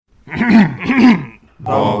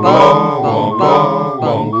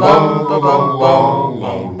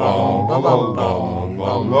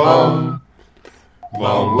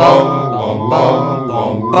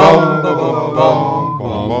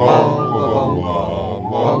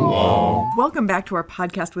Welcome back to our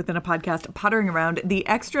podcast within a podcast, pottering around the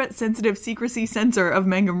extra sensitive secrecy censor of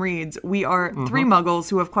Mangum Reads. We are three muggles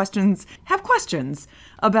who have questions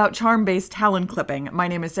about charm-based talon clipping. My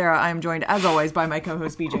name is Sarah. I am joined, as always, by my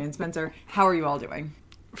co-host BJ and Spencer. How are you all doing?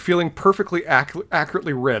 Feeling perfectly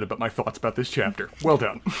accurately read about my thoughts about this chapter. Well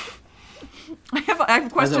done. I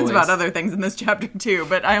have questions about other things in this chapter too,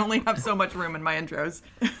 but I only have so much room in my intros.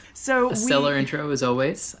 A stellar intro as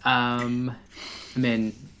always.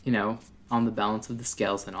 On the balance of the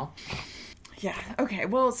scales and all. Yeah, okay.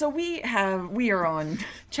 Well, so we are on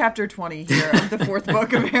chapter 20 here of the fourth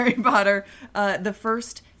book of Harry Potter, the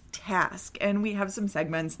first task, and we have some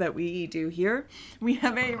segments that we do here. We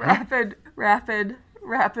have a rapid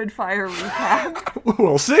fire recap.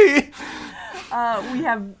 We'll see. We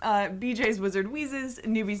have BJ's Wizard Wheezes,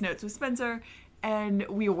 Newbie's Notes with Spencer, and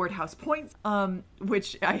we award house points,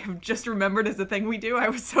 which I have just remembered is a thing we do. I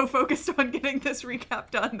was so focused on getting this recap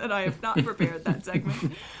done that I have not prepared that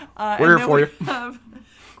segment. We're here for you. We have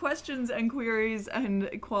questions and queries and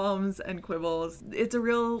qualms and quibbles. It's a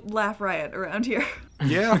real laugh riot around here.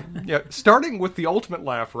 Yeah. Starting with the ultimate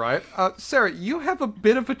laugh riot. Sarah, you have a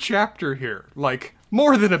bit of a chapter here. Like,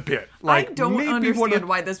 more than a bit. Like, I don't understand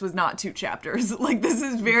why this was not 2 chapters. Like, this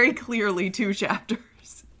is very clearly 2 chapters.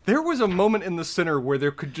 There was a moment in the center where there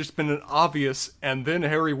could just been an obvious, and then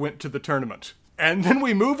Harry went to the tournament. And then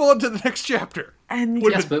we move on to the next chapter. And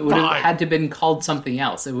yes, but it would have had to been called something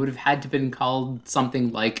else. It would have had to been called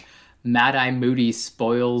something like Mad-Eye Moody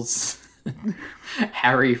spoils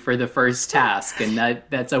Harry for the first task, and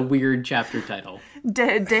that's a weird chapter title.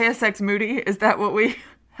 Deus Ex Moody, is that what we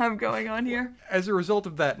have going on here? As a result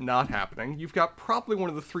of that not happening, you've got probably one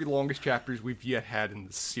of the 3 longest chapters we've yet had in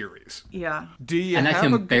the series. Yeah. I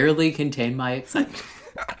can barely contain my excitement.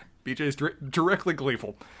 BJ's directly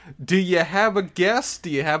gleeful. Do you have a guess? Do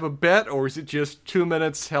you have a bet? Or is it just 2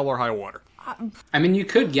 minutes, hell or high water? I mean, you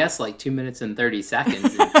could guess like 2 minutes and 30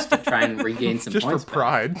 seconds just to try and regain some just points. Just for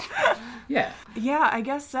pride. Yeah. Yeah, I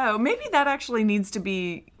guess so. Maybe that actually needs to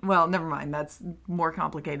be... Well, never mind. That's more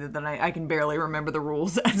complicated than I can barely remember the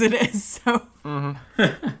rules as it is. So,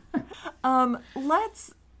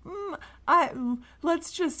 let's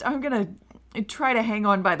just... I'm gonna try to hang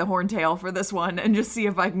on by the horntail for this one and just see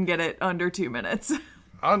if I can get it under 2 minutes.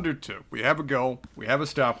 Under 2. We have a goal. We have a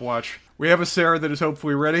stopwatch. We have a Sarah that is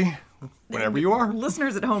hopefully ready. Whenever you are.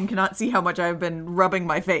 Listeners at home cannot see how much I've been rubbing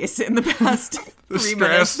my face in the past 3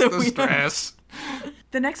 minutes. The stress.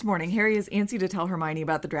 The next morning, Harry is antsy to tell Hermione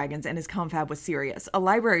about the dragons and his confab with Sirius. A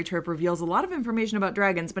library trip reveals a lot of information about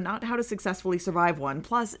dragons, but not how to successfully survive one.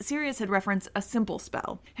 Plus, Sirius had referenced a simple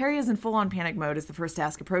spell. Harry is in full-on panic mode as the first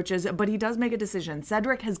task approaches, but he does make a decision.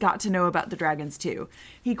 Cedric has got to know about the dragons, too.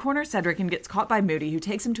 He corners Cedric and gets caught by Moody, who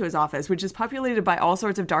takes him to his office, which is populated by all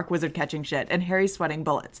sorts of dark wizard catching shit, and Harry's sweating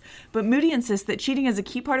bullets. But Moody insists that cheating is a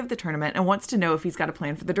key part of the tournament and wants to know if he's got a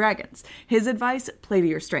plan for the dragons. His advice, play to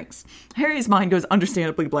your strengths. Harry's mind goes understandably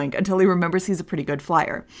blank until he remembers he's a pretty good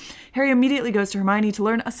flyer. Harry immediately goes to Hermione to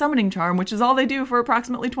learn a summoning charm, which is all they do for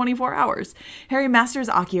approximately 24 hours. Harry masters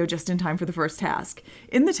Accio just in time for the first task.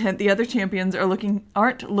 In the tent, the other champions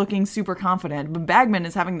aren't looking super confident, but Bagman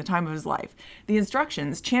is having the time of his life. The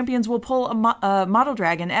instructions: champions will pull a model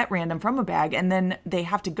dragon at random from a bag, and then they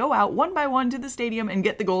have to go out one by one to the stadium and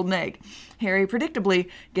get the golden egg. Harry, predictably,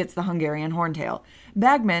 gets the Hungarian horntail.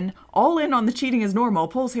 Bagman, all in on the cheating as normal,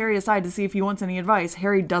 pulls Harry aside to see if he wants any advice.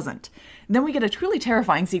 Harry doesn't. Then we get a truly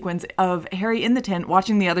terrifying sequence of Harry in the tent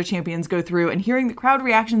watching the other champions go through and hearing the crowd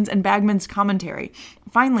reactions and Bagman's commentary.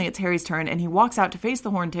 Finally, it's Harry's turn, and he walks out to face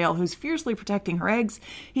the horntail, who's fiercely protecting her eggs.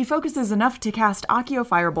 He focuses enough to cast Accio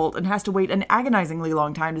Firebolt and has to wait an agonizingly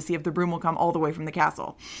long time to see if the broom will come all the way from the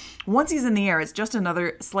castle. Once he's in the air, it's just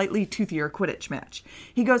another slightly toothier Quidditch match.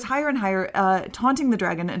 He goes higher and higher, taunting the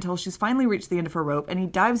dragon until she's finally reached the end of her rope, and he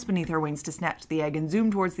dives beneath her wings to snatch the egg and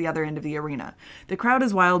zoom towards the other end of the arena. The crowd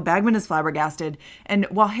is wild, Bagman is flabbergasted, and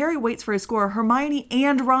while Harry waits for his score, Hermione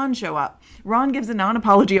and Ron show up. Ron gives a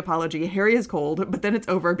non-apology apology. Harry is cold, but then it's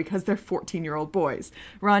over because they're 14-year-old boys.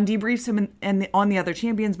 Ron debriefs him on the other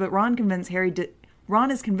champions, but Ron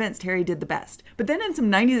is convinced Harry did the best. But then in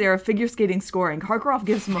some 90s-era figure skating scoring, Karkaroff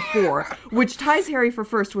gives him a 4, which ties Harry for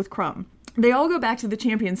first with Crumb. They all go back to the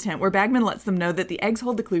champions' tent, where Bagman lets them know that the eggs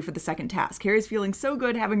hold the clue for the second task. Harry's feeling so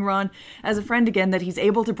good having Ron as a friend again that he's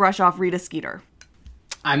able to brush off Rita Skeeter.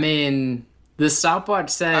 I mean, The stopwatch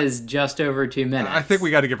says just over 2 minutes. I think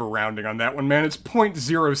we got to give a rounding on that one, man. It's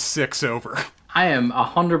 0.06 over. I am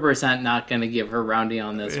 100% not going to give her rounding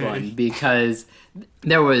on this one because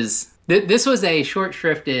there was... This was a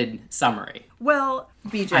short-shrifted summary. Well,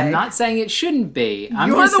 BJ... I'm not saying it shouldn't be.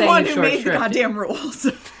 You're the one who made the goddamn rules.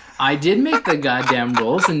 I did make the goddamn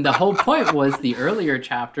rules, and the whole point was the earlier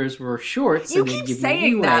chapters were short, so you they keep give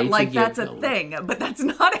saying you that like that's a thing, but that's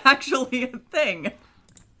not actually a thing.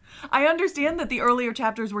 I understand that the earlier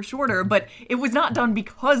chapters were shorter, but it was not done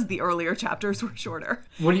because the earlier chapters were shorter.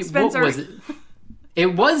 What was it?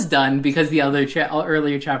 It was done because the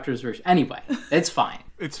earlier chapters were... Anyway, it's fine.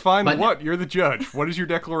 It's fine. But what? You're the judge. What is your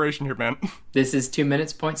declaration here, man? This is 2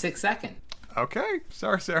 minutes, 0.6 seconds. Okay.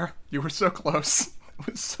 Sorry, Sarah. You were so close.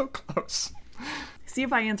 It was so close. See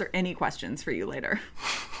if I answer any questions for you later.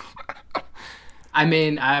 I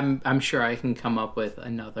mean, I'm sure I can come up with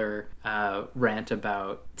another rant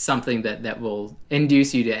about something that will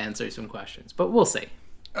induce you to answer some questions, but we'll see.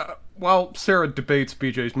 While Sarah debates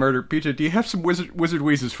BJ's murder, BJ, do you have some wizard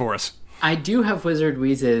wheezes for us? I do have wizard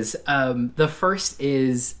wheezes. The first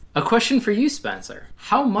is a question for you, Spencer.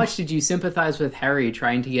 How much did you sympathize with Harry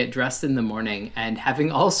trying to get dressed in the morning and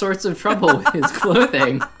having all sorts of trouble with his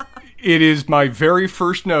clothing? It is my very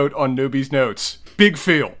first note on Newbie's Notes. Big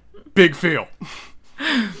feel. Big feel.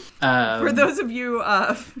 For those of you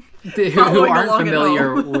who aren't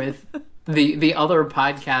familiar with the other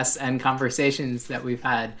podcasts and conversations that we've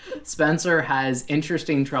had, Spencer has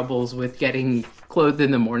interesting troubles with getting clothed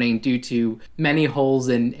in the morning due to many holes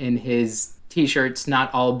in his t-shirts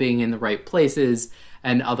not all being in the right places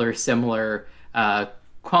and other similar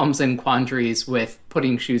qualms and quandaries with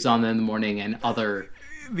putting shoes on in the morning and other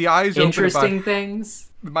interesting things.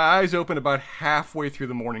 My eyes open about halfway through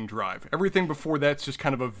the morning drive. Everything before that's just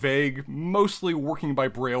kind of a vague, mostly working by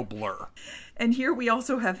braille blur. And here we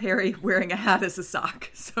also have Harry wearing a hat as a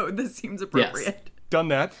sock, so this seems appropriate. Yes. Done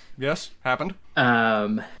that. Yes, happened.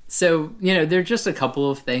 So, there are just a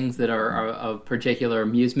couple of things that are of particular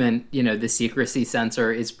amusement. The secrecy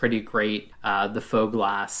sensor is pretty great. The faux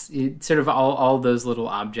glass, sort of all those little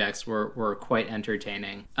objects were quite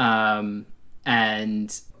entertaining.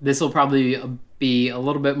 And this will probably be a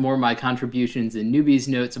little bit more my contributions in Newbie's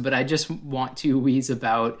Notes, but I just want to wheeze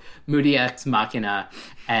about Moody Ex Machina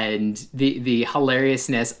and the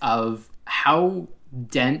hilariousness of how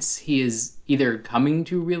dense he is either coming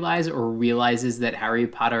to realize or realizes that Harry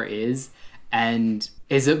Potter is, and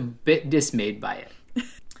is a bit dismayed by it.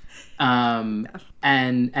 And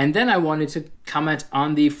then I wanted to comment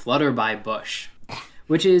on the Flutterby bush,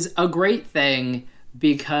 which is a great thing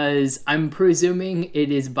because I'm presuming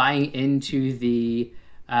it is buying into the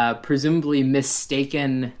presumably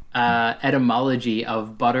mistaken etymology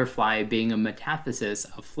of butterfly being a metathesis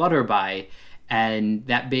of Flutterby, and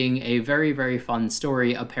that being a very, very fun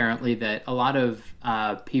story, apparently, that a lot of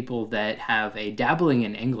people that have a dabbling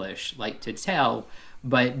in English like to tell,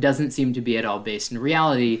 but doesn't seem to be at all based in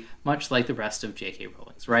reality, much like the rest of J.K.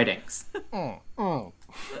 Rowling's writings.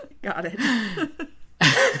 Got it.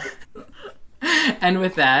 And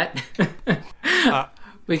with that,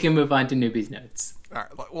 we can move on to Newbie's Notes. All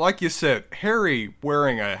right, like you said, Harry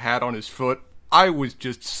wearing a hat on his foot, I was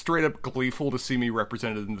just straight up gleeful to see me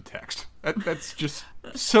represented in the text. That's just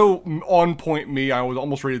so on point me, I was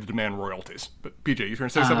almost ready to demand royalties. But BJ, you trying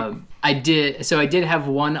to say something? I did have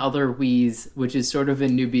one other wheeze, which is sort of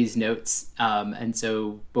in Newbie's Notes. And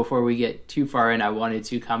so before we get too far in, I wanted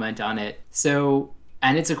to comment on it. So,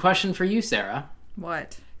 and it's a question for you, Sarah.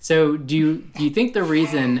 What? So do you think the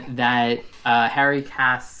reason that Harry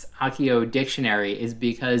casts Accio Dictionary is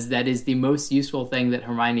because that is the most useful thing that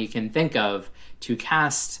Hermione can think of to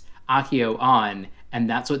cast Accio on, and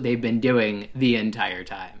that's what they've been doing the entire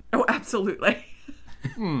time? Oh, absolutely.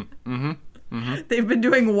 They've been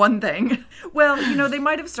doing one thing. Well, they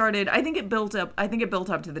might have started. I think it built up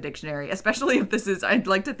to the dictionary, especially if this is. I'd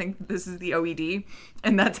like to think this is the OED,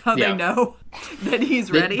 and that's how they know that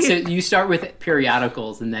he's ready. So you start with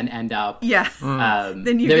periodicals and then end up. Yeah.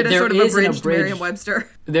 Then you get a sort of abridged Merriam-Webster.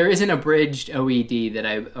 There is an abridged OED that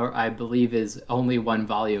I believe is only one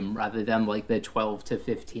volume rather than like the 12 to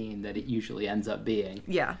 15 that it usually ends up being.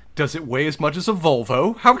 Yeah. Does it weigh as much as a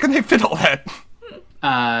Volvo? How can they fit all that?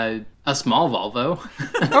 A small Volvo.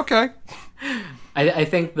 Okay. I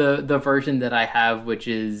think the version that I have, which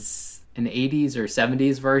is an 80s or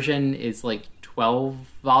 70s version, is like 12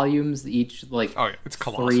 volumes, each like it's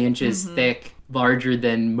colossal. 3 inches thick, larger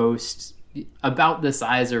than most, about the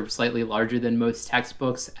size or slightly larger than most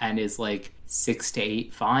textbooks, and is like 6 to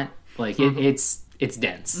 8 font. Like it's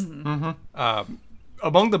dense.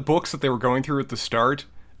 Among the books that they were going through at the start,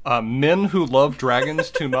 Men Who Love Dragons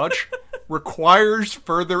Too Much requires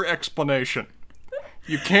further explanation.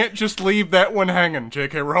 You can't just leave that one hanging,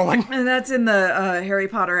 J.K. Rowling. And that's in the Harry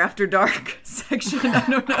Potter After Dark section. I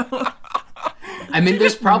don't know. I mean,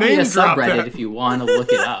 there's probably a name-drop subreddit that. if you want to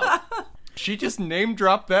look it up. She just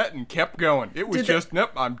name-dropped that and kept going. It was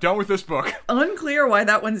nope, I'm done with this book. Unclear why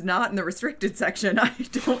that one's not in the restricted section. I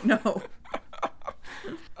don't know.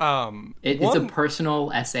 It's a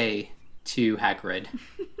personal essay to Hagrid.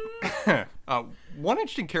 One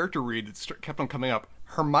interesting character read that kept on coming up,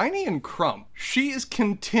 Hermione and Crumb. She is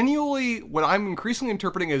continually what I'm increasingly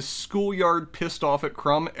interpreting as schoolyard pissed off at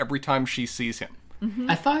Crumb every time she sees him.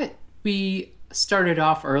 I thought we started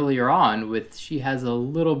off earlier on with she has a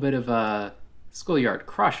little bit of a schoolyard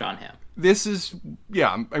crush on him. This is,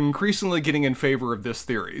 I'm increasingly getting in favor of this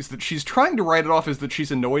theory, is that she's trying to write it off as that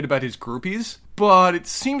she's annoyed about his groupies, but it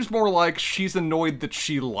seems more like she's annoyed that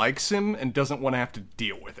she likes him and doesn't want to have to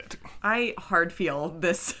deal with it. I hard feel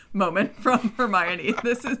this moment from Hermione.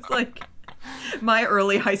 This is like my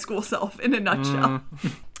early high school self in a nutshell.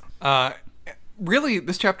 Really,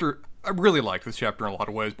 this chapter, I really liked this chapter in a lot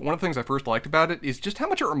of ways, but one of the things I first liked about it is just how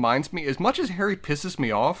much it reminds me, as much as Harry pisses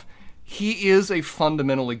me off, he is a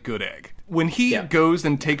fundamentally good egg. When he goes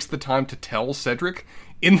and takes the time to tell Cedric,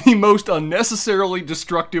 in the most unnecessarily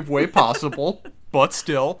destructive way possible, but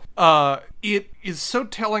still, it is so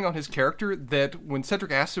telling on his character that when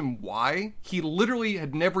Cedric asks him why, he literally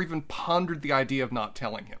had never even pondered the idea of not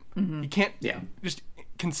telling him. He can't just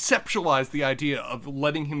conceptualize the idea of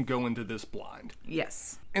letting him go into this blind.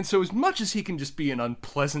 Yes. And so as much as he can just be an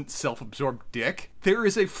unpleasant, self-absorbed dick, there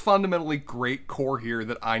is a fundamentally great core here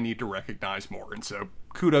that I need to recognize more. And so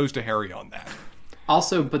kudos to Harry on that.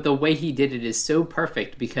 Also, but the way he did it is so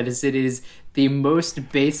perfect because it is the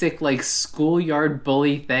most basic, like, schoolyard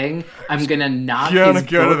bully thing. I'm gonna knock his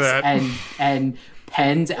books and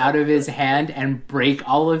pens out of his hand and break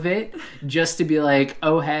all of it just to be like,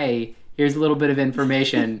 oh, hey, here's a little bit of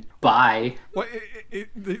information. Bye. Well,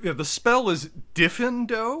 the spell is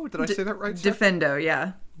Diffendo. Did I say that right? Defendo,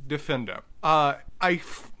 yeah. Defendo. I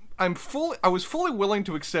was fully willing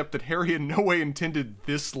to accept that Harry in no way intended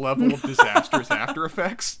this level of disastrous after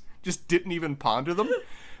effects. Just didn't even ponder them.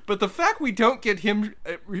 But the fact we don't get him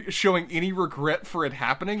showing any regret for it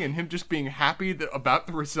happening and him just being happy about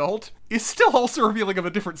the result is still also revealing of a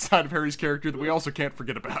different side of Harry's character that we also can't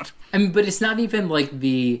forget about. I mean, but it's not even like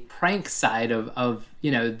the prank side of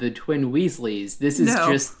the twin Weasleys. This is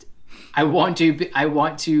just I want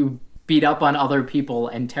to beat up on other people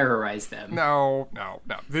and terrorize them. No.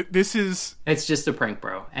 This is... It's just a prank,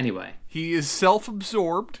 bro. Anyway. He is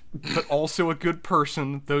self-absorbed, but also a good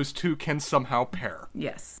person. Those two can somehow pair.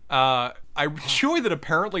 Yes. I enjoy that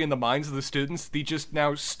apparently in the minds of the students, the just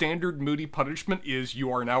now standard Moody punishment is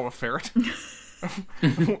you are now a ferret.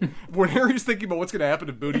 When Harry's thinking about what's going to happen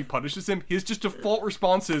if Moody punishes him, his just default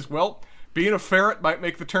response is, well, being a ferret might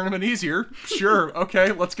make the tournament easier. Sure,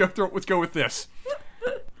 okay, let's go with this.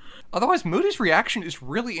 Otherwise, Moody's reaction is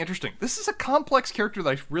really interesting. This is a complex character that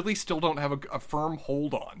I really still don't have a firm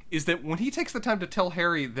hold on. Is that when he takes the time to tell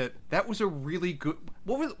Harry that was a really good...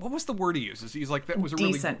 What was the word he uses? He's like, that was a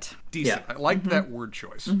decent. Really... Decent. Yeah. I liked that word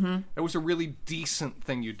choice. That was a really decent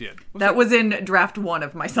thing you did. That was in draft 1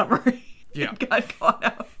 of my summary. Yeah. It got caught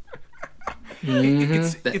out.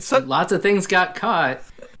 Lots of things got caught.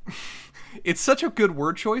 It's such a good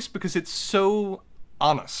word choice because it's so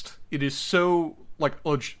honest. It is so... like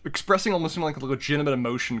expressing almost like a legitimate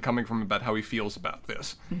emotion coming from about how he feels about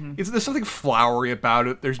this. There's something flowery about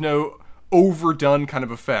it. There's no overdone kind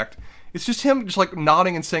of effect. It's just him just like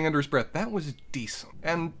nodding and saying under his breath, that was decent.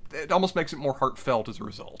 And it almost makes it more heartfelt as a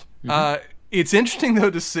result. It's interesting, though,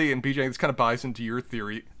 to see, and BJ, this kind of buys into your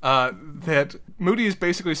theory, that Moody is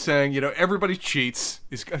basically saying, everybody cheats.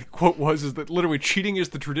 His quote is that literally cheating is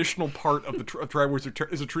the traditional part of the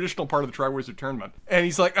Triwizard is a traditional part of the Triwizard Tournament. And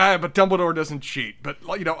he's like, but Dumbledore doesn't cheat. But,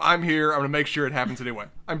 I'm here. I'm going to make sure it happens anyway.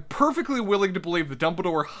 I'm perfectly willing to believe that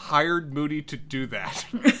Dumbledore hired Moody to do that.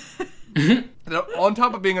 On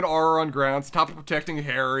top of being an aura on grounds, on top of protecting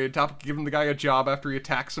Harry, on top of giving the guy a job after he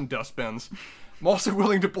attacks some dustbins, I'm also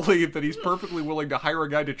willing to believe that he's perfectly willing to hire a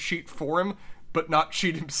guy to cheat for him, but not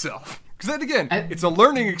cheat himself. Because then again, it's a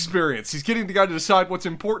learning experience. He's getting the guy to decide what's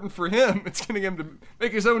important for him. It's getting him to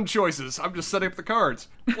make his own choices. I'm just setting up the cards,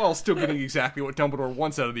 while still getting exactly what Dumbledore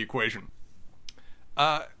wants out of the equation.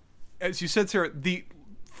 As you said, Sarah, the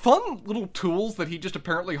fun little tools that he just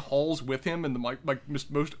apparently hauls with him in the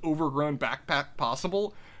most overgrown backpack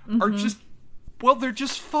possible are just, they're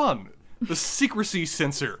just fun. The secrecy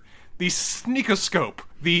sensor, the sneakoscope,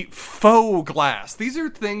 the faux glass. These are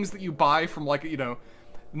things that you buy from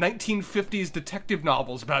 1950s detective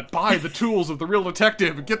novels about buy the tools of the real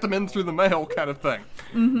detective and get them in through the mail kind of thing.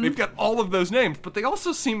 They've got all of those names, but they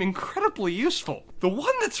also seem incredibly useful. The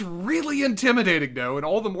one that's really intimidating, though, and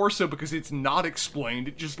all the more so because it's not explained,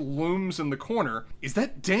 it just looms in the corner, is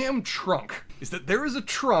that damn trunk. Is that there is a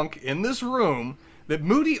trunk in this room that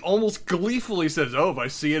Moody almost gleefully says, "Oh, if I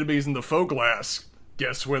see enemies in the faux glass,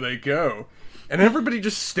 guess where they go?" And everybody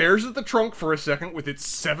just stares at the trunk for a second with its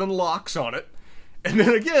 7 locks on it. And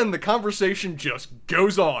then again, the conversation just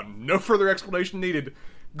goes on. No further explanation needed.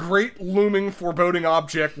 Great looming foreboding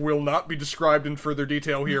object will not be described in further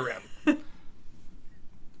detail herein.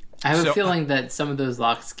 I have a feeling that some of those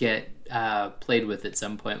locks get played with at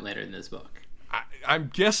some point later in this book.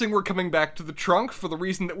 I'm guessing we're coming back to the trunk for the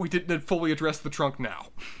reason that we didn't fully address the trunk now.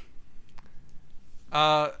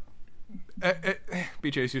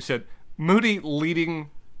 BJ, as you said, Moody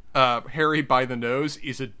leading Harry by the nose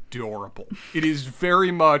is adorable. It is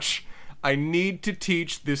very much, I need to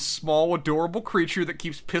teach this small, adorable creature that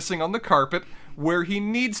keeps pissing on the carpet where he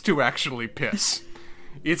needs to actually piss.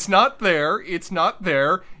 It's not there. It's not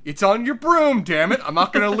there. It's on your broom, damn it. I'm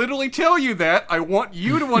not going to literally tell you that. I want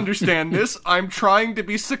you to understand this. I'm trying to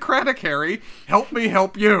be Socratic, Harry. Help me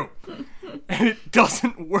help you. And it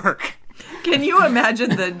doesn't work. Can you imagine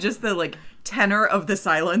the like tenor of the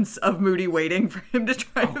silence of Moody waiting for him to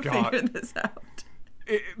try to figure this out?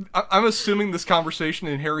 I'm assuming this conversation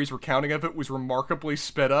and Harry's recounting of it was remarkably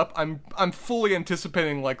sped up. I'm fully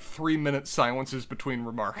anticipating like 3-minute silences between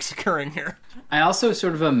remarks occurring here. I also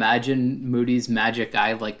sort of imagine Moody's magic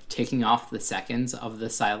eye like ticking off the seconds of the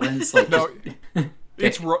silence. Like no,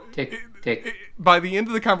 just tick. By the end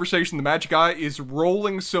of the conversation, the magic eye is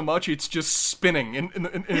rolling so much it's just spinning in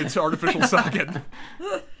its artificial socket.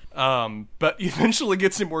 But eventually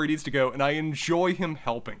gets him where he needs to go, and I enjoy him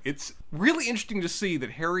helping. It's really interesting to see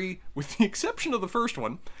that Harry, with the exception of the first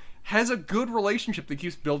one, has a good relationship that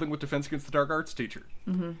keeps building with Defense Against the Dark Arts teacher.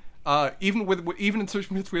 Even in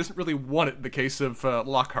circumstances where he doesn't really want it, in the case of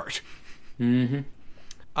Lockhart.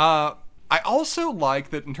 I also like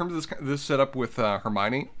that in terms of this setup with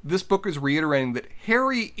Hermione, this book is reiterating that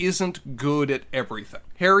Harry isn't good at everything.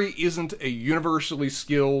 Harry isn't a universally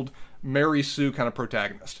skilled Mary Sue kind of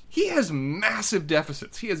protagonist. He has massive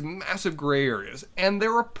deficits. He has massive gray areas, and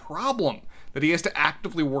they're a problem that he has to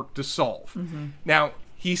actively work to solve. Now,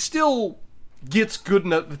 he still gets good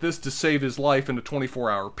enough at this to save his life in a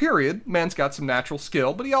 24-hour period. Man's got some natural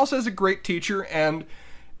skill, but he also has a great teacher, and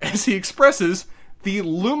as he expresses, the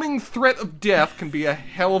looming threat of death can be a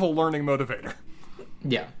hell of a learning motivator.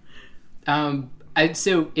 Yeah.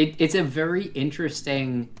 So it's a very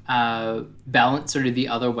interesting balance, sort of the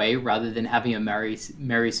other way, rather than having a Mary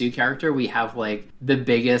Sue character. We have like the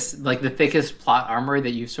biggest, like the thickest plot armor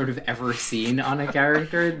that you've sort of ever seen on a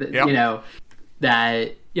character.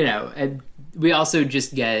 That, and we also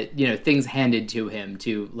just get, things handed to him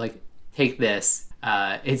to like, take this.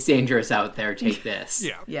 It's dangerous out there. Take this.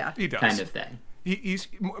 Yeah, he does. Kind of thing. He's,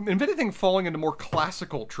 if anything, falling into more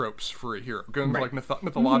classical tropes for a hero, going to like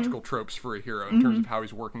mythological tropes for a hero in terms of how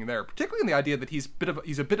he's working there. Particularly in the idea that he's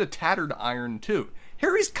a bit of tattered iron too.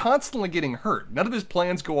 Harry's constantly getting hurt. None of his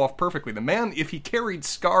plans go off perfectly. The man, if he carried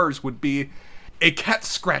scars, would be a cat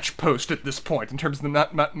scratch post at this point in terms of the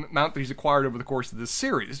amount that he's acquired over the course of this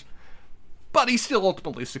series. But he still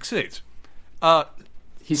ultimately succeeds.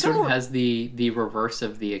 He sort of has the reverse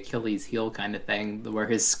of the Achilles heel kind of thing, where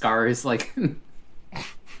his scar is like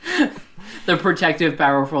the protective,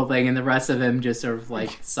 powerful thing, and the rest of him just sort of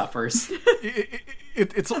like suffers.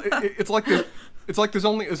 It's like there's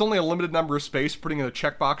only a limited number of space putting in a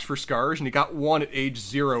checkbox for scars, and he got one at age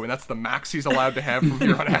 0, and that's the max he's allowed to have from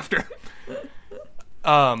here on after.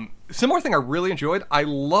 Similar thing I really enjoyed, I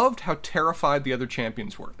loved how terrified the other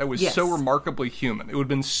champions were. That was so remarkably human. It would have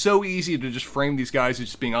been so easy to just frame these guys as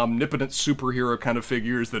just being omnipotent superhero kind of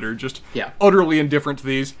figures that are just utterly indifferent to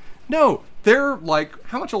these. No, they're like,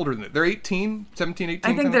 how much older than that? They're 18, 17, 18?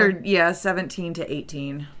 I think they're, 17 to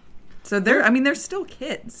 18. So they're still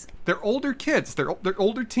kids. They're older kids. They're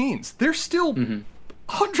older teens. They're still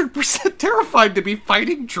 100% terrified to be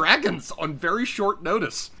fighting dragons on very short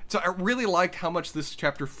notice. So I really liked how much this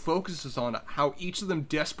chapter focuses on how each of them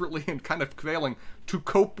desperately and kind of failing to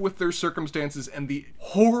cope with their circumstances and the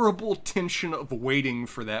horrible tension of waiting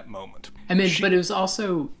for that moment. I mean, but it was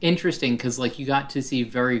also interesting because, like, you got to see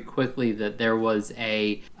very quickly that there was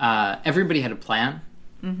everybody had a plan.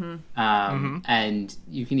 And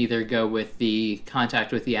you can either go with the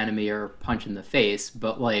contact with the enemy or punch in the face,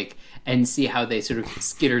 but and see how they sort of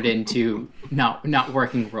skittered into not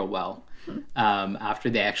working real well after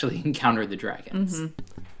they actually encountered the dragons.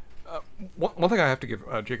 One thing I have to give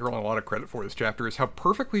J.K. Rowling a lot of credit for this chapter is how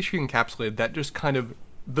perfectly she encapsulated that just kind of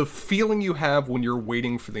the feeling you have when you're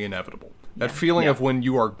waiting for the inevitable. That feeling of when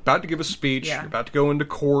you are about to give a speech, you're about to go into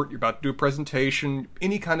court, you're about to do a presentation,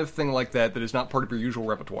 any kind of thing like that that is not part of your usual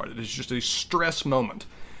repertoire. It is just a stress moment.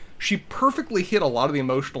 She perfectly hit a lot of the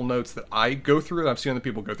emotional notes that I go through and I've seen other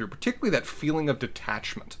people go through, particularly that feeling of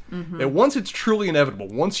detachment. That once it's truly inevitable,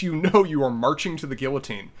 once you know you are marching to the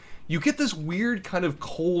guillotine, you get this weird kind of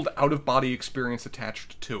cold, out-of-body experience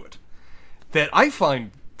attached to it that I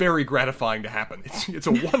find very gratifying to happen. It's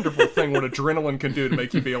a wonderful thing what adrenaline can do to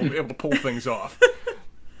make you be able to pull things off.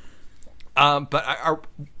 But I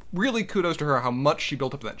really kudos to her how much she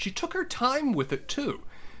built up to that. She took her time with it, too.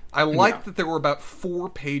 I liked that there were about 4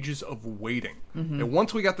 pages of waiting. And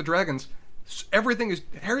once we got the dragons, everything is...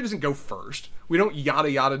 Harry doesn't go first. We don't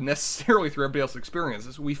yada-yada necessarily through everybody else's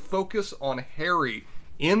experiences. We focus on Harry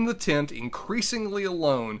in the tent, increasingly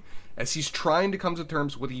alone, as he's trying to come to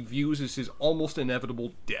terms with what he views as his almost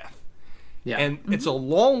inevitable death. Yeah. And it's a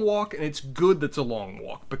long walk, and it's good that's a long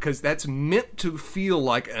walk, because that's meant to feel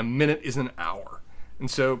like a minute is an hour.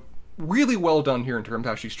 And so, really well done here in terms of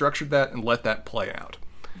how she structured that and let that play out.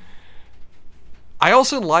 I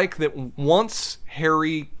also like that once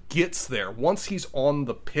Harry gets there, once he's on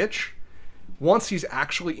the pitch, once he's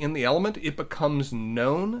actually in the element, it becomes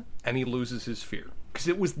known, and he loses his fear. Because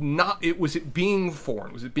it was it being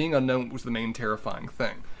foreign, was it being unknown was the main terrifying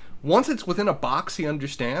thing. Once it's within a box he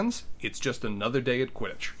understands, it's just another day at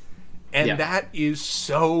Quidditch. And that is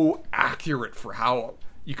so accurate for how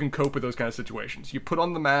you can cope with those kind of situations. You put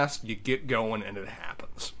on the mask, you get going, and it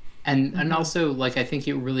happens. And also, like, I think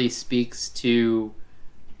it really speaks to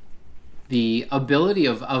the ability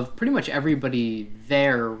of pretty much everybody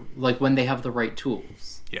there, like, when they have the right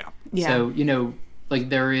tools. Yeah. So, you know... Like,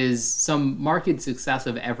 there is some marked success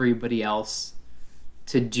of everybody else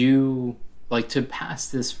to do, like, to pass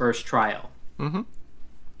this first trial. You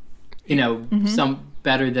know, some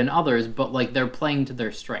better than others, but, like, they're playing to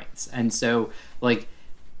their strengths. And so, like,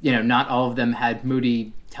 you know, not all of them had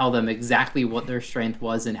Moody tell them exactly what their strength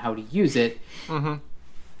was and how to use it.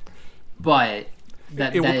 But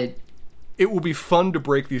it will be fun to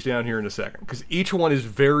break these down here in a second, because each one is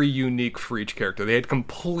very unique for each character. They had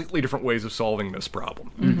completely different ways of solving this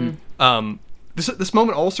problem. This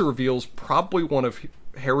moment also reveals probably one of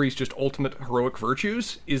Harry's just ultimate heroic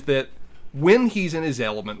virtues, is that when he's in his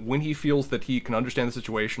element, when he feels that he can understand the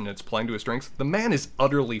situation and it's playing to his strengths, the man is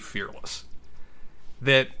utterly fearless.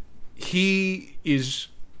 That he is...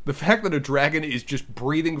 The fact that a dragon is just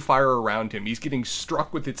breathing fire around him, he's getting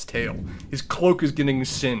struck with its tail, his cloak is getting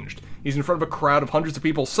singed, he's in front of a crowd of hundreds of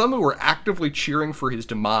people, some who are actively cheering for his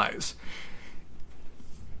demise.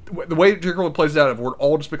 The way J.K. Rowling plays it out, it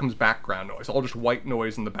all just becomes background noise, all just white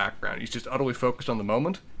noise in the background. He's just utterly focused on the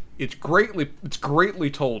moment. It's greatly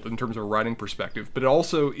told in terms of a writing perspective, but it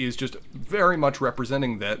also is just very much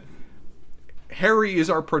representing that Harry is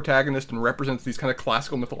our protagonist and represents these kind of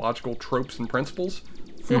classical mythological tropes and principles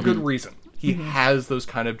for good reason. He has those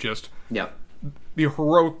kind of just the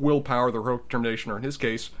heroic willpower, the heroic determination, or in his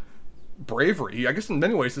case, bravery. I guess in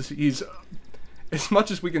many ways, he's as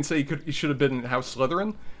much as we can say he should have been in House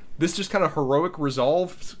Slytherin. This just kind of heroic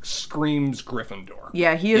resolve screams Gryffindor.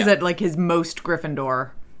 Yeah, he is at like his most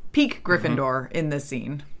Gryffindor, peak Gryffindor in this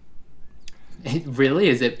scene. It really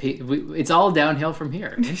is it? It's all downhill from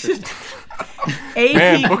here. Interesting.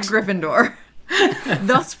 Peak Gryffindor.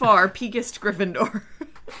 Thus far, peakest Gryffindor.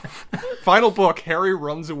 Final book, Harry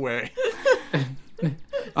runs away.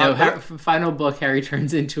 Final book, Harry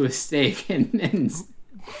turns into a snake and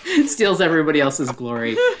steals everybody else's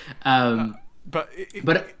glory. I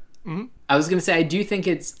was going to say, I do think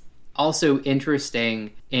it's also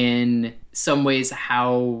interesting in some ways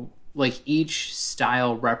how like each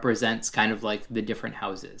style represents kind of like the different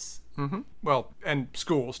houses. Well, and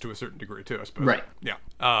schools to a certain degree too, I suppose. Right. Yeah.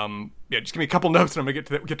 Just give me a couple notes and I'm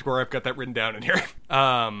gonna get to where I've got that written down in here.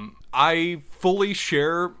 I fully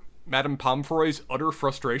share Madame Pomfroy's utter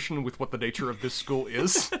frustration with what the nature of this school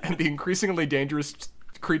is and the increasingly dangerous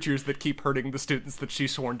creatures that keep hurting the students that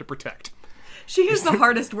she's sworn to protect. She is the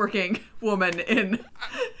hardest working woman in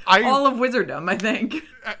all of Wizardom, I think.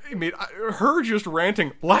 I mean, her just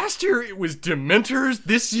ranting. Last year it was Dementors.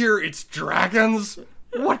 This year it's dragons.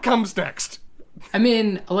 What comes next? I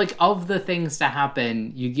mean, like, of the things to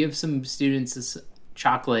happen, you give some students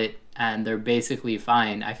chocolate and they're basically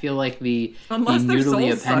fine. I feel like the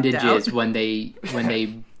noodly appendages when they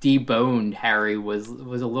deboned Harry was a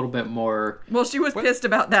little bit more... Well, she was pissed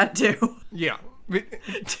about that too. Yeah.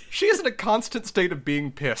 She is in a constant state of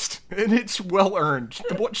being pissed, and it's well earned.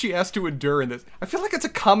 What she has to endure in this, I feel like it's a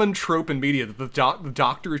common trope in media that the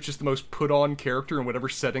Doctor is just the most put-on character in whatever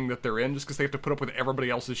setting that they're in, just because they have to put up with everybody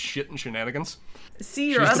else's shit and shenanigans.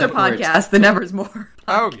 See your other podcast, The Neversmore.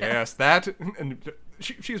 Oh yes, that and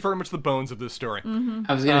she is very much the bones of this story. Mm-hmm.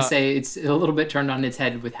 I was going to say it's a little bit turned on its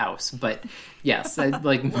head with House, but yes,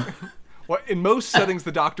 Well, in most settings,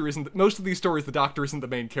 most of these stories, the Doctor isn't the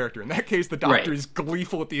main character. In that case, the Doctor Right. is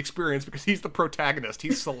gleeful at the experience because he's the protagonist.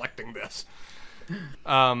 He's selecting this.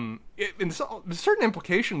 There's a certain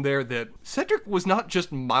implication there that Cedric was not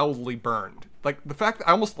just mildly burned. Like, the fact that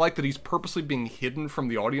I almost like that he's purposely being hidden from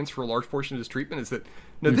the audience for a large portion of his treatment is that,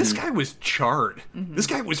 no, this guy was charred. This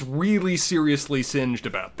guy was really seriously singed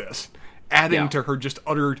about this, adding to her just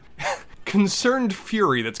utter concerned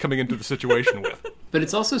fury that's coming into the situation with. But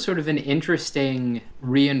it's also sort of an interesting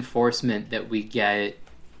reinforcement that we get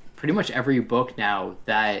pretty much every book now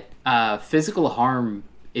that physical harm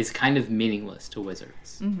is kind of meaningless to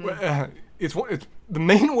wizards. It's the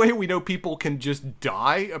main way we know people can just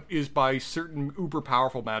die is by certain uber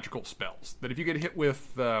powerful magical spells. That if you get hit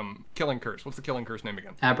with Killing Curse, what's the Killing Curse name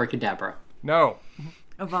again? Abracadabra. No,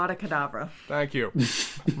 Avada Kedavra. thank you.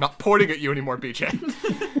 I'm not pointing at you anymore,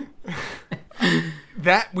 BJ.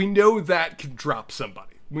 That we know that can drop somebody.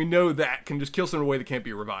 We know that can just kill someone in a way that can't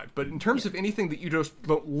be revived. But in terms of anything that you just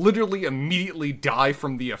literally immediately die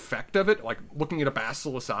from the effect of it, like looking at a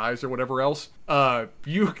basilisk's eyes or whatever else,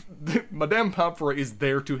 Madame Pomfrey is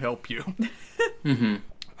there to help you.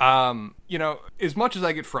 As much as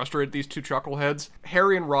I get frustrated at these two chuckleheads,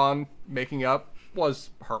 Harry and Ron making up was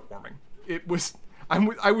heartwarming. It was.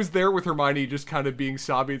 I was there with Hermione just kind of being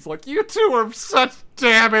sobby. It's like, you two are such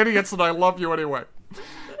damn idiots and I love you anyway.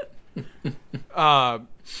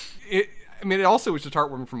 It also was just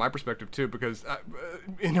heartwarming from my perspective, too, because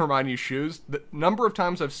in Hermione's shoes, the number of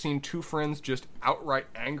times I've seen two friends just outright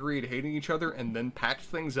angry at hating each other and then patch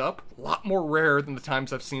things up, a lot more rare than the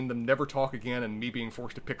times I've seen them never talk again and me being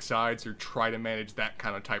forced to pick sides or try to manage that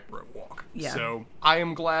kind of tightrope walk. Yeah. So I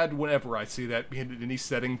am glad whenever I see that, be it in any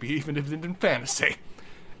setting, be even if it's in fantasy.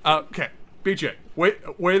 Okay, BJ,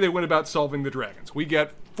 way they went about solving the dragons. We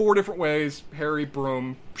get 4 different ways. Harry,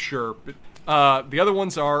 Broom, sure. But, the other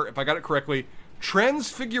ones are, if I got it correctly,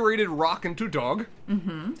 transfigurated rock into dog.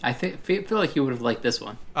 Mm-hmm. I feel like you would have liked this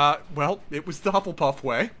one. Well, it was the Hufflepuff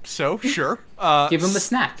way, so sure. Give him a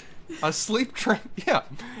snack. A sleep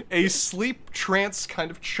trance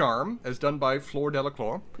kind of charm, as done by Fleur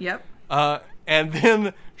Delacour. Yep. And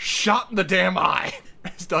then shot in the damn eye,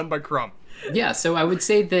 as done by Crumb. Yeah, so I would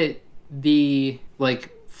say that the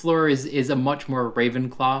Fleur is a much more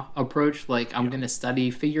Ravenclaw approach. Like, I'm going to study,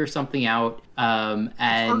 figure something out, and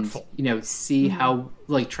artful. See how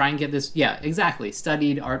try and get this. Yeah, exactly.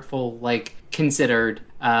 Studied, artful, considered.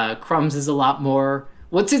 Crumbs is a lot more.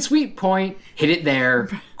 What's its weak point? Hit it there,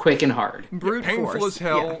 quick and hard. Brute painful force. as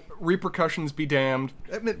hell. Yeah. Repercussions be damned.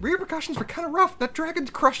 I mean, repercussions were kind of rough. That dragon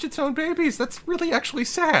crushed its own babies. That's really actually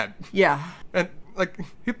sad. Yeah. And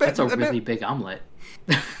That's a really big omelet.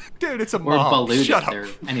 Dude, it's a Or mom. Baloo Shut up. there.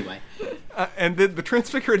 Anyway. And then the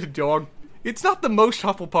transfigurated dog. It's not the most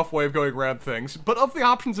Hufflepuff way of going around things, but of the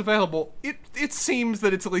options available, it seems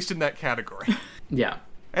that it's at least in that category. Yeah.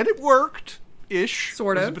 And it worked ish.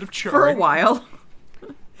 Sort There's of. a bit of For a charring. while.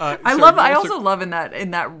 I also love in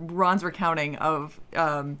that Ron's recounting of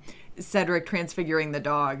Cedric transfiguring the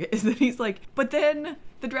dog is that he's like, but then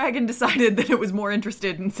the dragon decided that it was more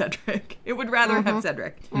interested in Cedric. It would rather have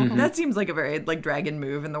Cedric. That seems like a very dragon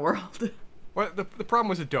move in the world. Well, the problem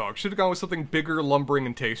was a dog. Should have gone with something bigger, lumbering,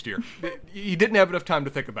 and tastier. He didn't have enough time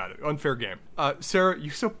to think about it. Unfair game. Sarah, you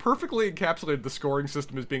so perfectly encapsulated the scoring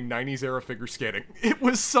system as being 90s era figure skating. It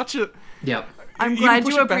was such a... Yep. I'm Even glad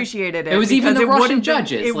push you it back- appreciated it. It was even because the it Russian would have been-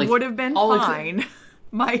 judges, It would have been all fine.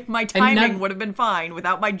 My timing would have been fine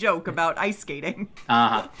without my joke about ice skating.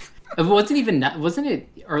 Wasn't it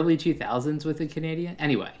early 2000s with the Canadian?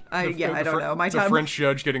 Anyway. I don't know. My the time. French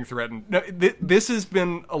judge getting threatened. No, this has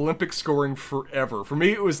been Olympic scoring forever. For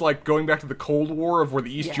me, it was like going back to the Cold War of where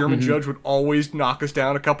the East German judge would always knock us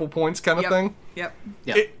down a couple points kind of thing. Yep.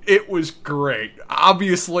 It was great.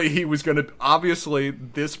 Obviously,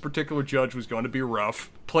 this particular judge was going to be rough.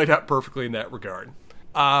 Played out perfectly in that regard.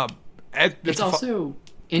 It's also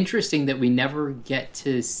interesting that we never get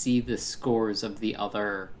to see the scores of the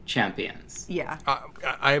other champions. Yeah.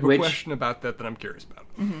 I have a question about that I'm curious about.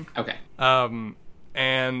 Okay.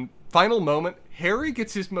 And final moment, Harry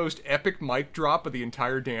gets his most epic mic drop of the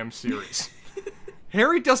entire damn series.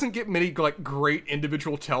 Harry doesn't get many like great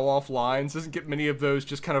individual tell-off lines. Doesn't get many of those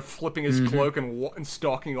just kind of flipping his cloak and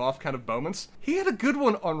stalking off kind of moments. He had a good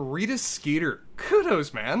one on Rita Skeeter.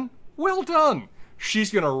 Kudos, man. Well done.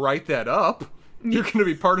 She's gonna write that up. You're going to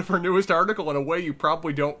be part of her newest article in a way you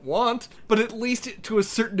probably don't want, but at least to a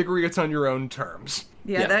certain degree it's on your own terms.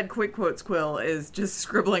 Yeah, that quick quotes quill is just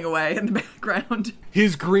scribbling away in the background.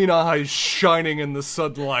 His green eyes shining in the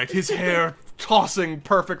sunlight, his hair tossing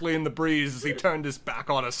perfectly in the breeze as he turned his back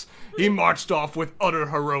on us. He marched off with utter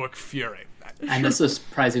heroic fury. And a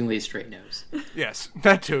surprisingly straight nose. Yes,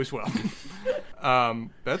 that too as well.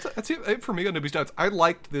 That's it for me on Newbie's Notes. I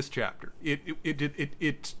liked this chapter.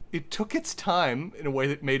 It took its time in a way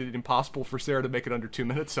that made it impossible for Sarah to make it under 2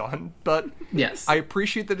 minutes on, but yes, I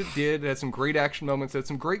appreciate that it did. It had some great action moments. It had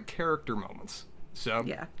some great character moments. So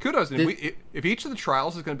yeah, kudos. And if each of the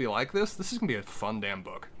trials is going to be like this is going to be a fun damn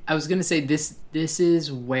book. I was going to say this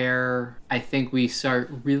is where I think we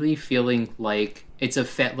start really feeling like it's a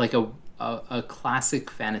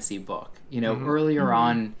classic fantasy book. Earlier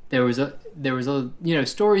on there was a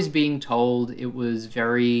stories being told. It was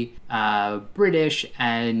very British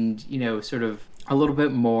and sort of a little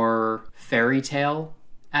bit more fairy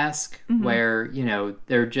tale-esque, where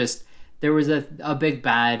there was a big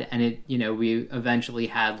bad, and we eventually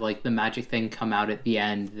had like the magic thing come out at the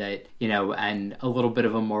end that and a little bit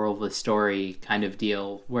of a moral of the story kind of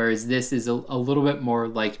deal, whereas this is a little bit more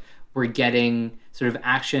like we're getting sort of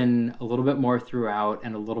action a little bit more throughout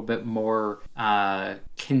and a little bit more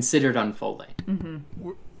considered unfolding.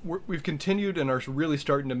 We've continued and are really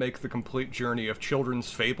starting to make the complete journey of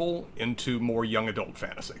children's fable into more young adult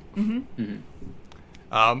fantasy.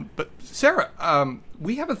 But Sarah,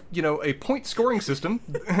 we have a point scoring system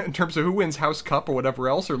in terms of who wins House Cup or whatever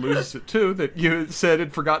else, or loses it too, that you said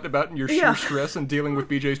had forgotten about in your sheer stress in dealing with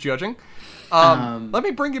BJ's judging. Let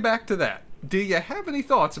me bring you back to that. Do you have any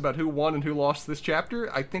thoughts about who won and who lost this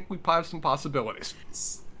chapter? I think we have some possibilities.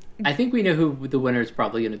 I think we know who the winner is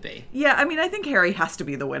probably going to be. Yeah, I mean, I think Harry has to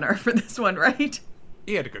be the winner for this one, right?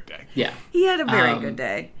 He had a good day. Yeah. He had a very good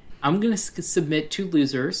day. I'm going to submit 2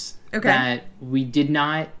 losers that we did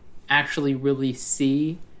not actually really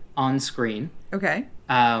see on screen. Okay.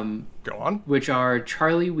 Go on. Which are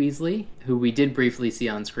Charlie Weasley, who we did briefly see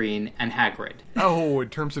on screen, and Hagrid. Oh, in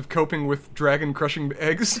terms of coping with dragon-crushing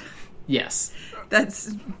eggs? Yes.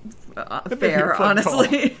 That's fair,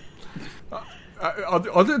 honestly.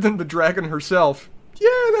 Other than the dragon herself, yeah,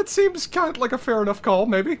 that seems kind of like a fair enough call,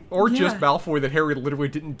 maybe. Or just Malfoy, that Harry literally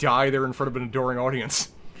didn't die there in front of an adoring audience.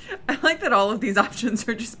 I like that all of these options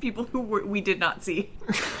are just people who we did not see.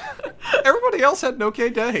 Everybody else had an okay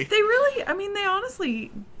day. They really, I mean, they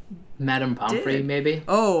honestly... Madame Pomfrey, did. Maybe?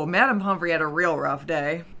 Oh, Madame Pomfrey had a real rough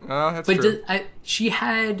day. That's true. She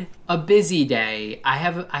had a busy day. I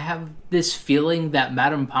have this feeling that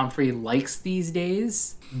Madame Pomfrey likes these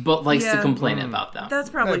days, but likes to complain about them. That's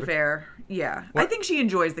probably fair. Yeah. What? I think she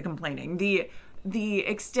enjoys the complaining. The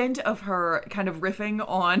extent of her kind of riffing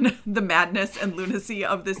on the madness and lunacy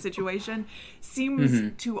of this situation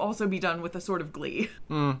seems to also be done with a sort of glee.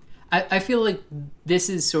 I feel like this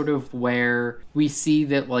is sort of where we see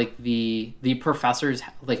that like the professors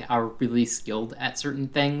like are really skilled at certain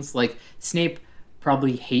things. Like Snape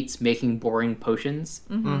probably hates making boring potions.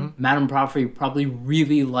 Madame Pomfrey probably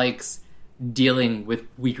really likes dealing with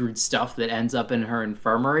weird stuff that ends up in her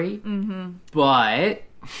infirmary, but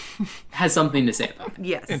has something to say about it.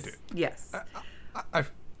 Yes. Indeed. Yes.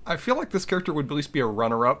 I feel like this character would at least be a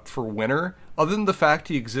runner-up for winner, other than the fact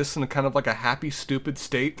he exists in a kind of like a happy, stupid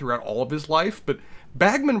state throughout all of his life, but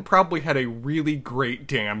Bagman probably had a really great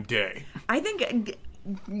damn day. I think,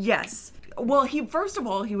 yes. Well, first of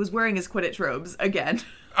all, he was wearing his Quidditch robes again.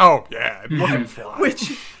 Oh, yeah, looking fly.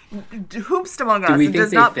 Which, whomst among us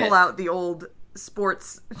does not pull out the old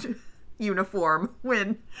sports uniform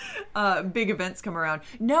when big events come around.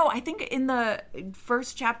 No, I think in the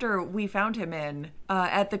first chapter we found him in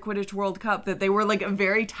at the Quidditch World Cup that they were like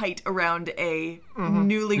very tight around a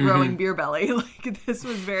newly growing beer belly. Like this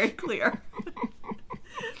was very clear.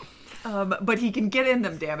 But he can get in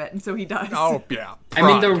them, damn it, and so he does. Oh yeah. I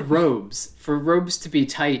mean, the robes. For robes to be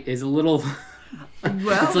tight is a little.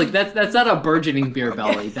 Well, it's like that's not a burgeoning beer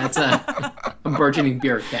belly. That's a burgeoning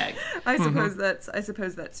beer keg. I suppose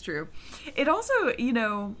that's true. It also,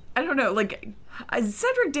 I don't know. Like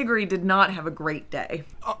Cedric Diggory did not have a great day.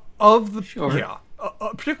 Particularly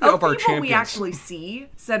of our people champions. We actually see,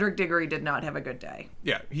 Cedric Diggory did not have a good day.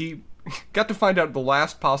 Yeah, he got to find out the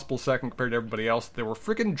last possible second compared to everybody else, there were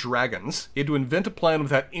frickin' dragons. He had to invent a plan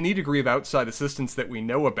without any degree of outside assistance that we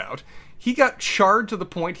know about. He got charred to the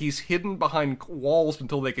point he's hidden behind walls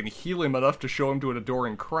until they can heal him enough to show him to an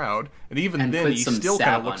adoring crowd. And even And then, put he some still kind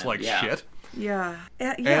salve of looks on like him, yeah. shit. Yeah.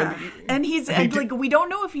 Yeah. And he's, like, we don't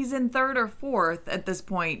know if he's in third or fourth at this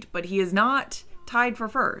point, but he is not tied for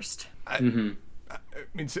first. I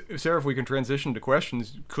mean, Sarah, if we can transition to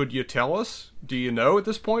questions, could you tell us, do you know at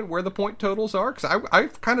this point where the point totals are? Because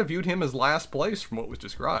I've kind of viewed him as last place from what was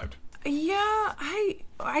described. Yeah, I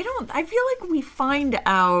feel like we find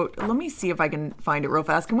out. Let me see if I can find it real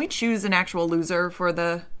fast. Can we choose an actual loser for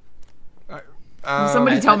the...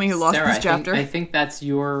 Somebody tell me who lost Sarah, this chapter. I think that's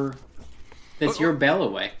your bail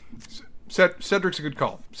away. Cedric's a good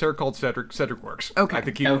call. Sarah called Cedric. Cedric works. Okay. I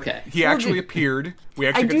think Okay. he actually appeared. We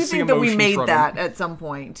actually I got do to see think that we emotion made from that him. at some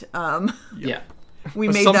point. Yeah, We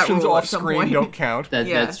made that Assumptions rule off at some screen point. don't count. Yeah.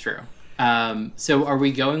 that's true. So are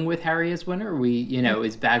we going with Harry as winner?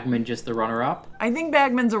 Is Bagman just the runner-up? I think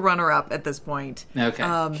Bagman's a runner-up at this point.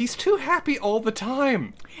 Okay. He's too happy all the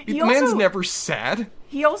time. The He man's also- never sad.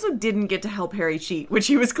 He also didn't get to help Harry cheat, which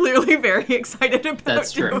he was clearly very excited about.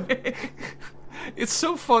 That's true. doing. It's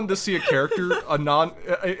so fun to see a character,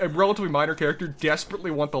 a relatively minor character, desperately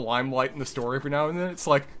want the limelight in the story every now and then. It's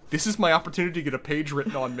like, this is my opportunity to get a page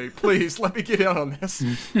written on me. Please, let me get in on this.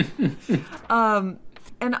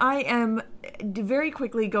 And I am very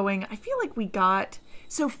quickly going, I feel like we got...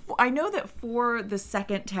 So I know that for the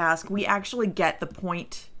second task, we actually get the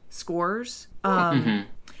point scores.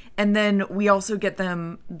 And then we also get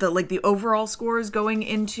them, the overall scores going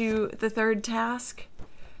into the third task.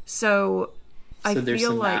 So I there's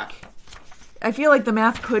feel some like... math. I feel like the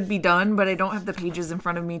math could be done, but I don't have the pages in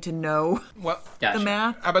front of me to know Well, Gotcha. the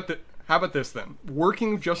math. how about this then?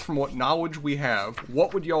 Working just from what knowledge we have,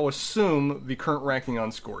 what would y'all assume the current ranking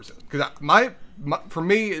on scores is? Because for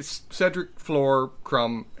me, it's Cedric, Floor,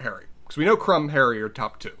 Crumb, Harry. Because we know Crumb, Harry are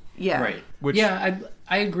top two. Yeah. Right. Which- Yeah,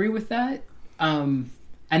 I agree with that.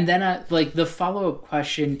 And then, the follow-up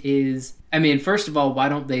question is, I mean, first of all, why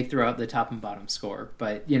don't they throw out the top and bottom score?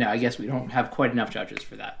 But, I guess we don't have quite enough judges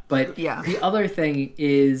for that. But Yeah. the other thing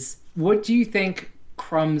is, what do you think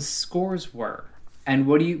Crumb's scores were? And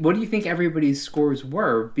what do you think everybody's scores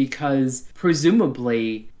were? Because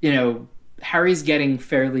presumably, Harry's getting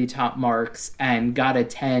fairly top marks and got a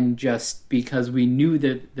 10 just because we knew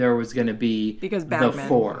that there was going to be Because the Batman.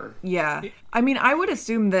 4. Yeah. I mean, I would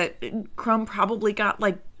assume that Crumb probably got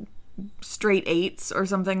like straight 8s or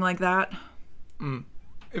something like that.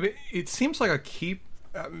 It seems like a key...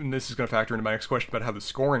 and this is going to factor into my next question about how the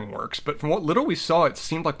scoring works, but from what little we saw, it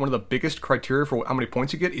seemed like one of the biggest criteria for how many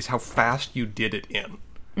points you get is how fast you did it in.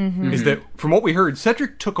 Is that, from what we heard,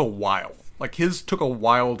 Cedric took a while. Like, his took a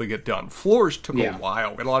while to get done. Floor's took a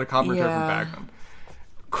while. We had a lot of commentary from Yeah. Bagman.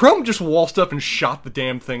 Crumb just waltzed up and shot the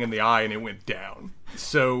damn thing in the eye, and it went down.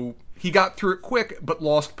 So, he got through it quick, but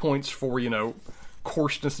lost points for,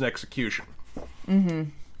 coarseness and execution.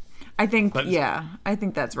 I think, I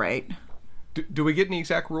think that's right. Do we get any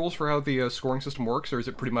exact rules for how the scoring system works, or is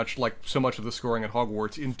it pretty much like so much of the scoring at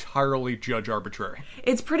Hogwarts entirely judge arbitrary?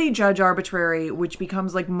 It's pretty judge arbitrary, which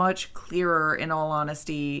becomes like much clearer, in all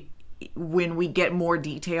honesty, when we get more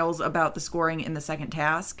details about the scoring in the second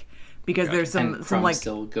task. Because there's And some like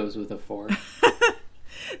still goes with a 4.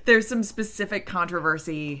 there's some specific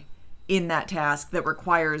controversy in that task that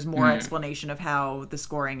requires more explanation of how the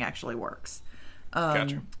scoring actually works.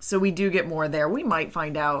 Gotcha. So we do get more there. We might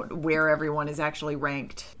find out where everyone is actually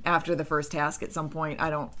ranked after the first task at some point.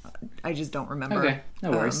 I just don't remember. Okay,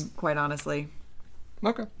 no worries. Quite honestly.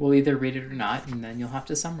 Okay. We'll either read it or not, and then you'll have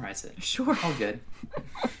to summarize it. Sure. All good.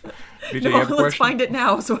 BJ, No, you have a let's question? find it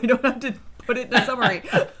now so I don't have to put it in a summary.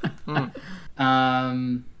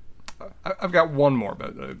 I've got one more,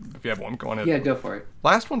 but if you have one, go on ahead. Yeah, go for it.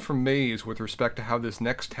 Last one from me is with respect to how this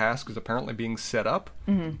next task is apparently being set up,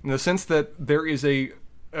 in the sense that there is a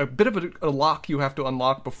bit of a lock you have to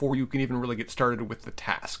unlock before you can even really get started with the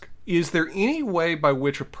task. Is there any way by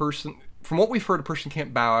which a person, from what we've heard, a person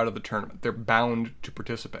can't bow out of the tournament? They're bound to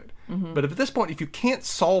participate. But at this point, if you can't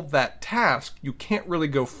solve that task, you can't really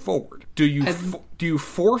go forward. Do you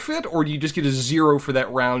forfeit, or do you just get a 0 for that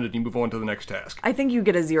round and you move on to the next task? I think you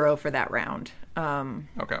get a 0 for that round.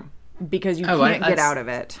 Okay. Because you Oh, can't get that's- out of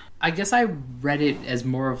it. I guess I read it as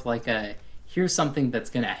more of like here's something that's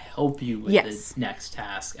going to help you with Yes. the next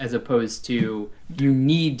task, as opposed to you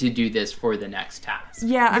need to do this for the next task.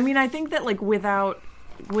 Yeah, I mean, I think that like without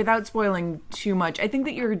spoiling too much, I think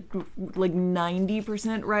that you're like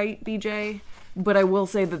 90% right, BJ. But I will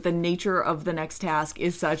say that the nature of the next task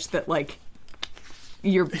is such that like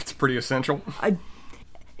It's pretty essential.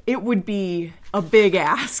 it would be a big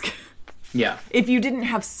ask Yeah. if you didn't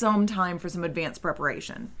have some time for some advanced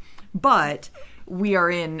preparation. But we are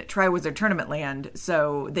in Triwizard Tournament land,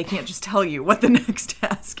 so they can't just tell you what the next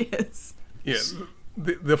task is. Yeah.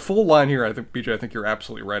 The full line here, I think, BJ, I think you're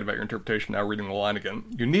absolutely right about your interpretation now reading the line again.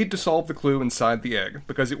 You need to solve the clue inside the egg,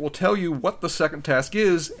 because it will tell you what the second task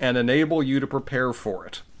is and enable you to prepare for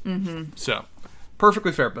it. Mm-hmm. So,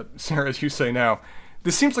 perfectly fair, but Sarah, as you say now,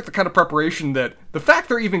 this seems like the kind of preparation that the fact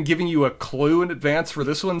they're even giving you a clue in advance for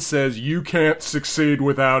this one says you can't succeed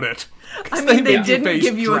without it. I mean, they didn't face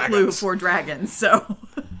give you a clue dragons. for dragons, so...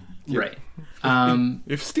 Right.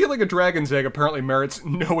 If stealing a dragon's egg apparently merits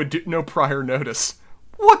no prior notice,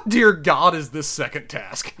 what, dear God, is this second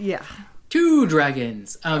task? Yeah. 2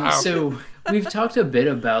 dragons. So we've talked a bit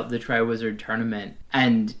about the Triwizard Tournament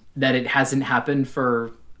and that it hasn't happened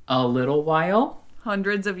for a little while.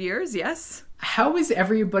 Hundreds of years, yes. How is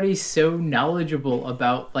everybody so knowledgeable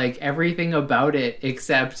about like everything about it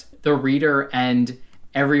except the reader and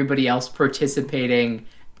everybody else participating?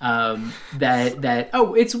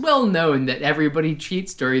 It's well known that everybody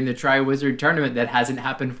cheats during the Triwizard Tournament. That hasn't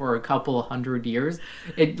happened for a couple 100 years.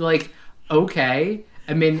 Okay.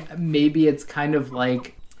 I mean, maybe it's kind of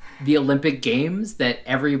like the Olympic Games that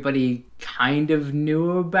everybody kind of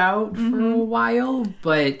knew about for a while,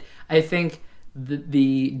 but I think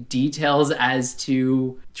the details as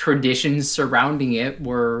to traditions surrounding it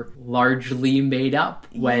were largely made up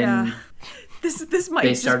when This might they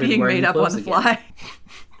just started being wearing made up on clothes the again. fly.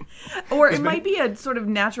 Or it might be a sort of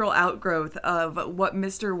natural outgrowth of what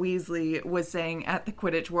Mr. Weasley was saying at the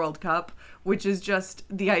Quidditch World Cup, which is just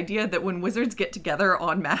the idea that when wizards get together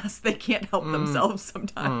en masse, they can't help themselves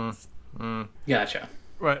sometimes. Gotcha.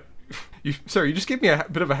 Right. You just gave me a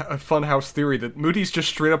bit of a fun house theory that Moody's just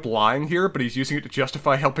straight up lying here, but he's using it to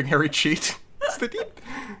justify helping Harry cheat. It's that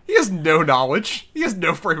he has no knowledge. He has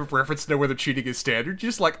no frame of reference to know whether cheating is standard.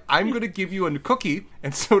 Just like, I'm going to give you a cookie,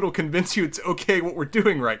 and so it'll convince you it's okay what we're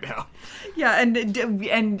doing right now. Yeah,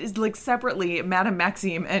 and like separately, Madame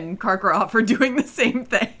Maxime and Karkaroff are doing the same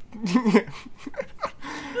thing.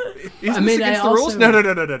 Isn't this against the rules? No.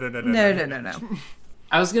 No.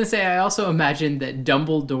 I was going to say, I also imagine that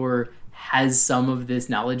Dumbledore has some of this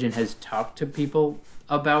knowledge and has talked to people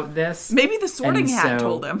about this. Maybe the Sorting Hat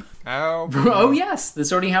told him. Oh, yes. The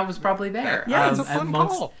Sorting Hat was probably there. Yeah, it's a fun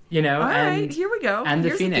call. You know, All right, and, here we go. And the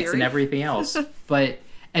Here's Phoenix a and theory. everything else.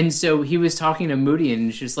 And so he was talking to Moody and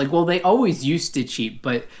it's just like, well, they always used to cheat,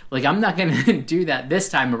 but like, I'm not going to do that this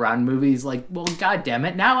time around. Moody's like, well, God damn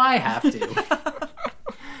it. Now I have to.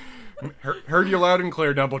 Heard you loud and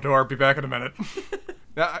clear, Dumbledore. Be back in a minute.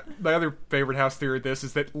 Now, my other favorite house theory of this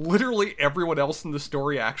is that literally everyone else in the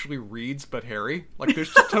story actually reads but Harry. Like,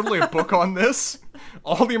 there's just totally a book on this.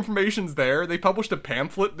 All the information's there. They published a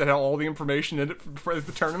pamphlet that had all the information in it for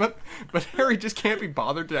the tournament, but Harry just can't be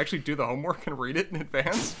bothered to actually do the homework and read it in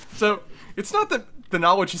advance. So, it's not that the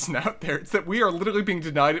knowledge isn't out there. It's that we are literally being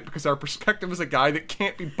denied it because our perspective is a guy that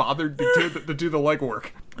can't be bothered to do the legwork.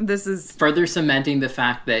 This is Further cementing the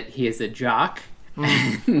fact that he is a jock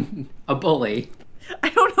and a bully. I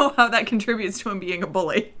don't know how that contributes to him being a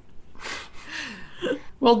bully.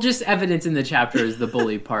 Well, just evidence in the chapter is the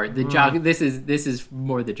bully part. The jock. This is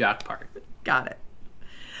more the jock part. Got it.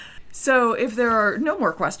 So, if there are no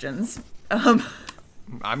more questions, I'm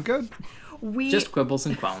good. we Just quibbles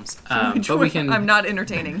and qualms. But we can. I'm not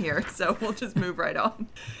entertaining here, so we'll just move right on.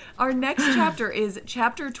 Our next chapter is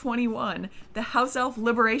Chapter 21, The House Elf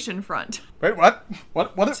Liberation Front. Wait, what?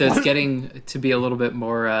 What? So it's getting to be a little bit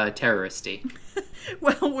more terroristy.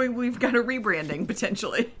 Well, we've got a rebranding,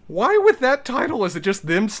 potentially. Why with that title is it just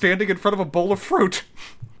them standing in front of a bowl of fruit?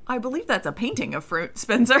 I believe that's a painting of fruit,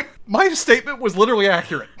 Spencer. My statement was literally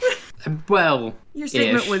accurate. Well, Your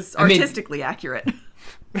statement ish. was I mean, artistically accurate.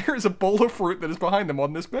 There is a bowl of fruit that is behind them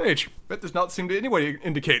on this page. That does not seem to in any way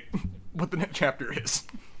indicate what the next chapter is.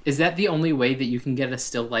 is that the only way that you can get a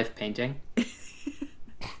still life painting?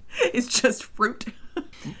 It's just fruit.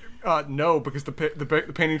 No, because the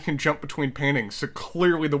painting can jump between paintings. So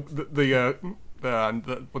clearly what's the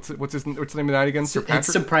name of that again? Sir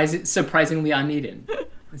Patrick? It's surprisingly uneaten.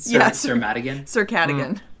 Sir Madigan. Sir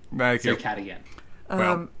Cadigan. Thank you. Sir Cadigan.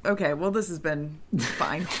 Well. Okay, well, this has been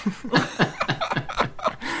fine.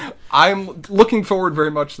 I'm looking forward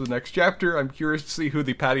very much to the next chapter. I'm curious to see who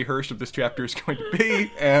the Patty Hearst of this chapter is going to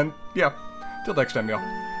be. And yeah, till next time, y'all.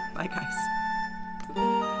 Bye, guys.